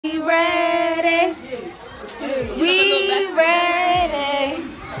We ready? We ready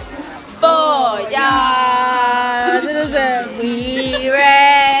for y'all. We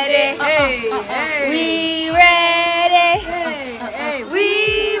ready? We ready? We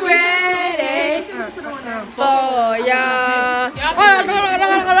ready for y'all.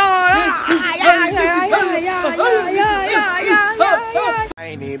 I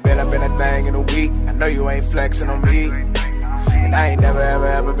ain't even been up in a thing in a week. I know you ain't flexing on me. And I ain't never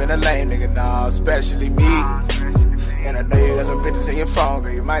ever been a lame nigga, nah, especially me. And I know you got some pictures in your phone,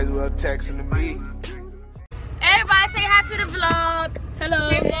 girl, you might as well text them to me. Everybody say hi to the vlog. Hello.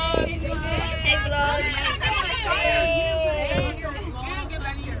 Hey vlog. Hey vlog. Hey.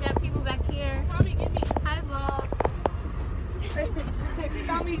 We got people back here. Hi vlog.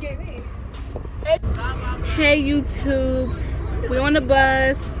 Hey YouTube. We're on the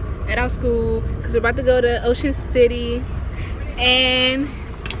bus at our school because we're about to go to Ocean City. And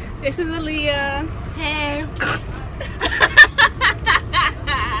this is Aaliyah. Hey.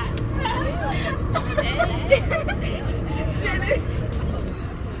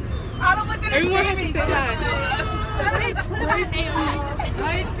 Everyone has to say hi.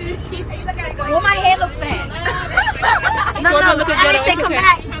 Well, my hair looks sad. No, Look at I say come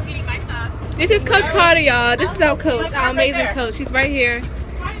back. This is Coach Carter, y'all. This is our coach, our amazing coach. She's right here.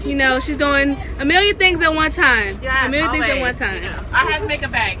 You know, she's doing a million things at one time. Yes, a million things at one always. time. You know, I have to make a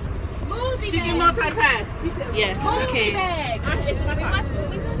bag. She can multitask. Yes, she can.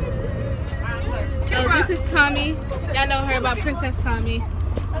 Oh, this is Tommy. Y'all know her about Princess Tommy.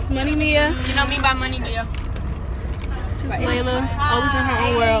 It's Money Mia. You know me by Money Mia. This is Layla. Always in her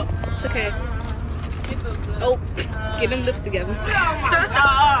own world. It's okay. Oh, get them lips together.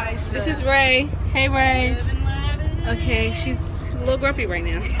 This is Ray. Hey, Ray. Okay, she's a little grumpy right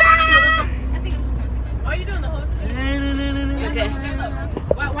now. Are you doing the whole thing? Okay.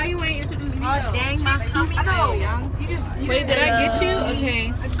 Why you ain't introducing me? Dang, my young. Wait, did I get you?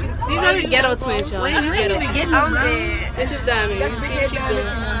 Okay. These are the ghetto twins, y'all. Ghetto twins. This is Diamond. You see what she's doing.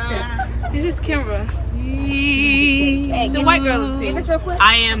 This is Kimbra. The white girl on the team.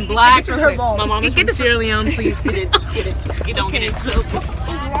 I am black. My mom is from Sierra Leone. Please get it. Get it. You don't get it.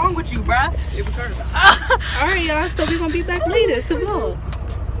 What's wrong with you, bruh? It was her. Alright, y'all. So we're going to be back later to vlog.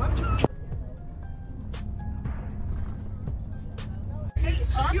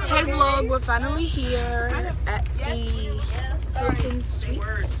 Hey vlog, we're finally here at the Hilton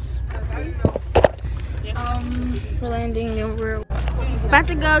Suites. We're landing and we're about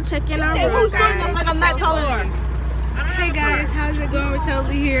to go check in our room, guys. Like I'm not taller. Hey guys, how's it going? We're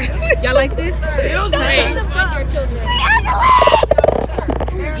totally here. Y'all like this? It was great.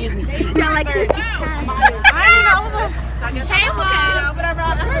 Y'all like this?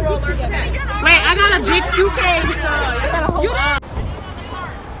 Wait, I got a big suitcase. I gotta hold on.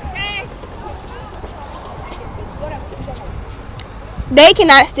 They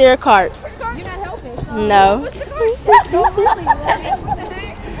cannot steer a cart. No.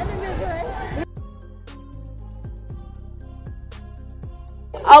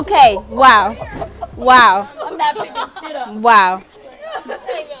 Okay, wow. Wow. I'm not picking shit up. Wow.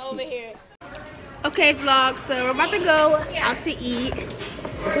 Okay, vlog, so we're about to go out to eat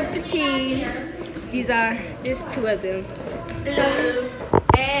with the team. There's two of them. So,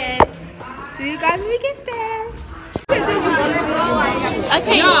 and see you guys when we get there.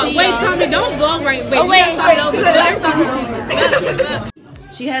 Okay. No, wait, Tommy, don't vlog right. Wait,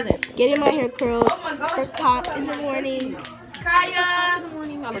 She hasn't. Getting my hair curled for cop in the morning. Kaya.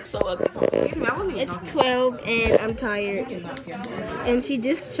 I look so ugly. Excuse me, I wasn't even It's 12 and I'm tired. And she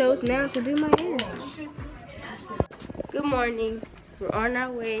just chose now to do my hair. Good morning. We're on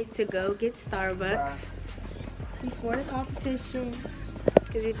our way to go get Starbucks before the competition.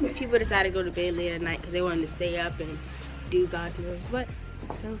 Because people decided to go to bed late at night because they wanted to stay up and do God's knows what.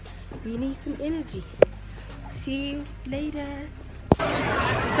 So we need some energy. See you later.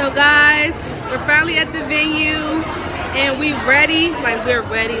 So guys, we're finally at the venue and we ready. Like we're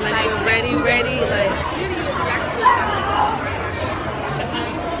ready. Like we're ready. Like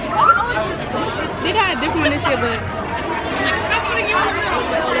they got a different one this year, but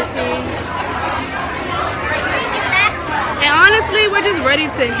all the teams. And honestly, we're just ready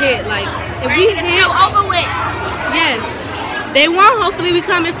to hit. Like if we hit over with. yes, day one. Hopefully we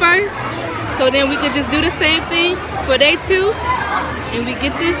come in first, so then we could just do the same thing for day two. And we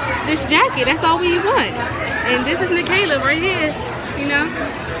get this jacket. That's all we want. And this is Nikayla right here. You know.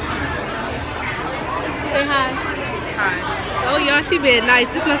 Say hi. Hi. Oh y'all, she been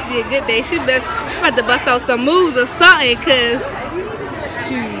nice. This must be a good day. She about to bust out some moves or something, cause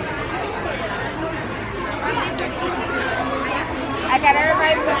shoot. I got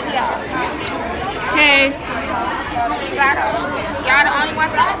everybody except for y'all. Okay. Y'all the only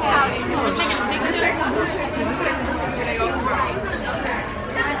ones outside. We're taking a picture.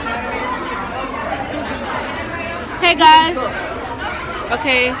 Hey guys.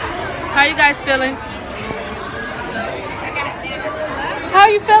 Okay. How are you guys feeling? How are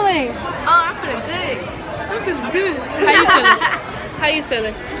you feeling? Oh, I'm feeling good. I'm feeling good. How you feeling? How you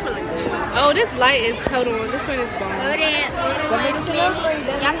feeling? Oh, this light is, hold on, this one is gone. Y'all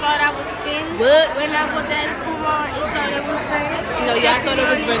thought I was spinning? What? When I put that school on, you thought it was spinning? No, y'all thought it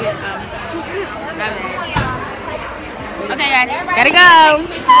was running. Okay, guys, gotta go.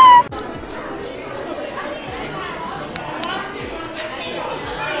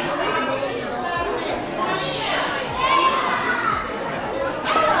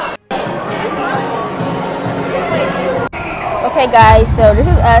 Okay guys, so this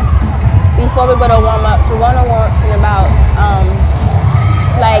is us before we go to warm up. We're gonna warm up in about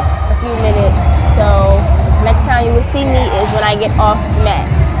like a few minutes. So next time you will see me is when I get off the mat.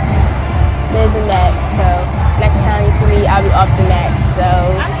 There's a mat. So next time you see me, I'll be off the mat. So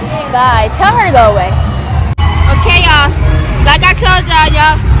bye. Tell her to go away. Okay y'all, like I told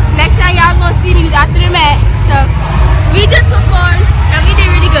y'all, next time y'all gonna see me after the mat. So we just performed and we did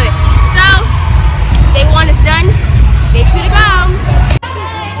really good. So day 1 is done. Day 2 to go.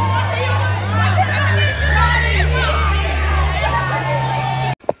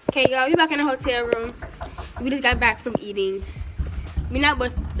 Okay, y'all, we back in the hotel room. We just got back from eating. We not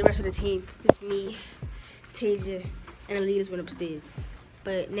with the rest of the team. It's me, Tasia, and the leaders went upstairs.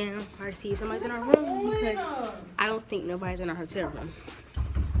 But now I see somebody's in our room because I don't think nobody's in our hotel room.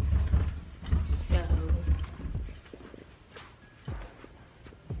 So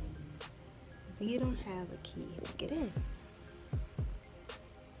we don't have a key to get in.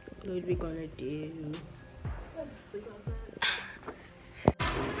 What are we gonna do?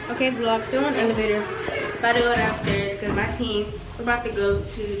 Okay, vlog, still on the elevator. About to go downstairs because my team, we're about to go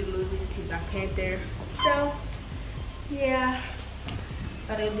to the movie to see Black Panther. So, yeah,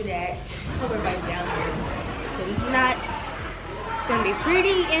 about to do that. Hope everybody's down here. Because if not, it's gonna be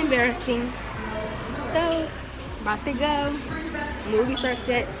pretty embarrassing. So, about to go. The movie starts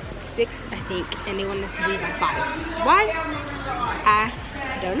at 6, I think, and they want us to leave by 5. Why? I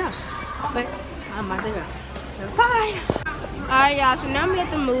don't know, but I'm about to go. So bye. Alright y'all, so now I'm at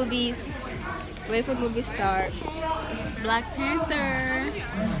the movies. Wait for the movie to start. Black Panther.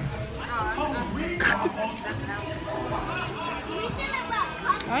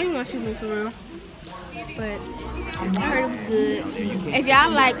 I don't even want to see the movie for real, but I heard it was good. If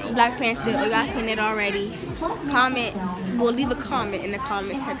y'all like Black Panther or y'all seen it already, comment. We'll leave a comment in the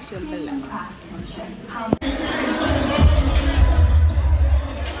comment section below.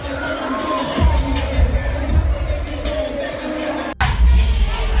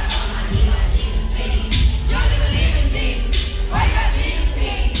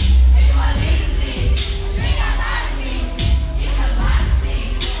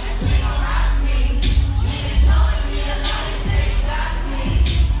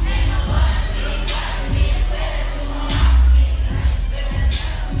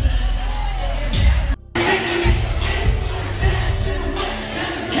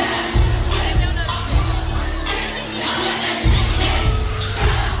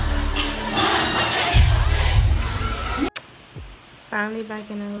 Finally back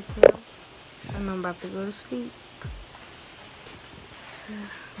in the hotel, and I'm about to go to sleep.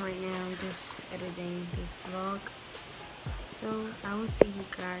 Right now I'm just editing this vlog, so I will see you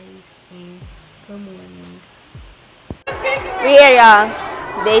guys in the morning. We here y'all,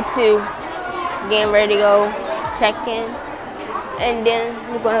 day 2, getting ready to go check in, and then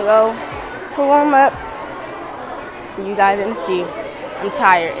we're gonna go to warm-ups. See you guys in a few. I'm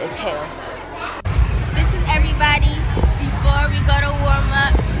tired as hell. This is everybody before we go to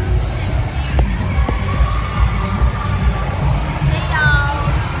warm-ups. Hey y'all.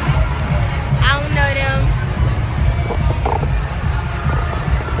 I don't know them.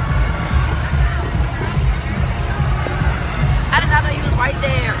 I did not know he was right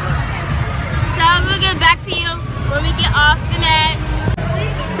there. So we'll get back to you when we get off the mat.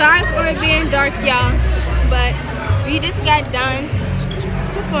 Sorry for it being dark, y'all, but we just got done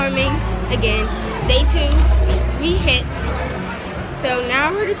performing again. Day 2, we hit. So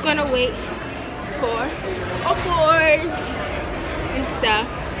now we're just gonna wait for awards and stuff.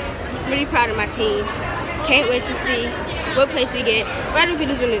 I'm really proud of my team. Can't wait to see what place we get. Right if we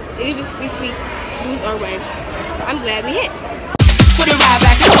lose or win. I'm glad we hit. For the ride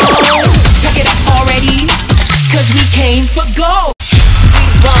back home, pack it up already, cause we came for gold. We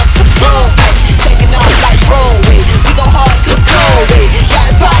run for gold, taking off like rollway. We go hard, good cold.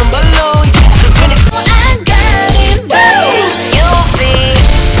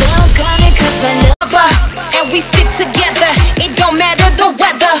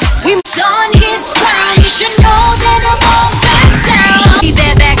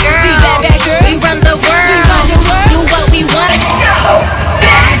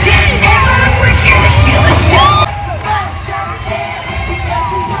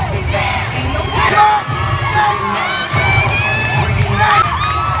 Friday night.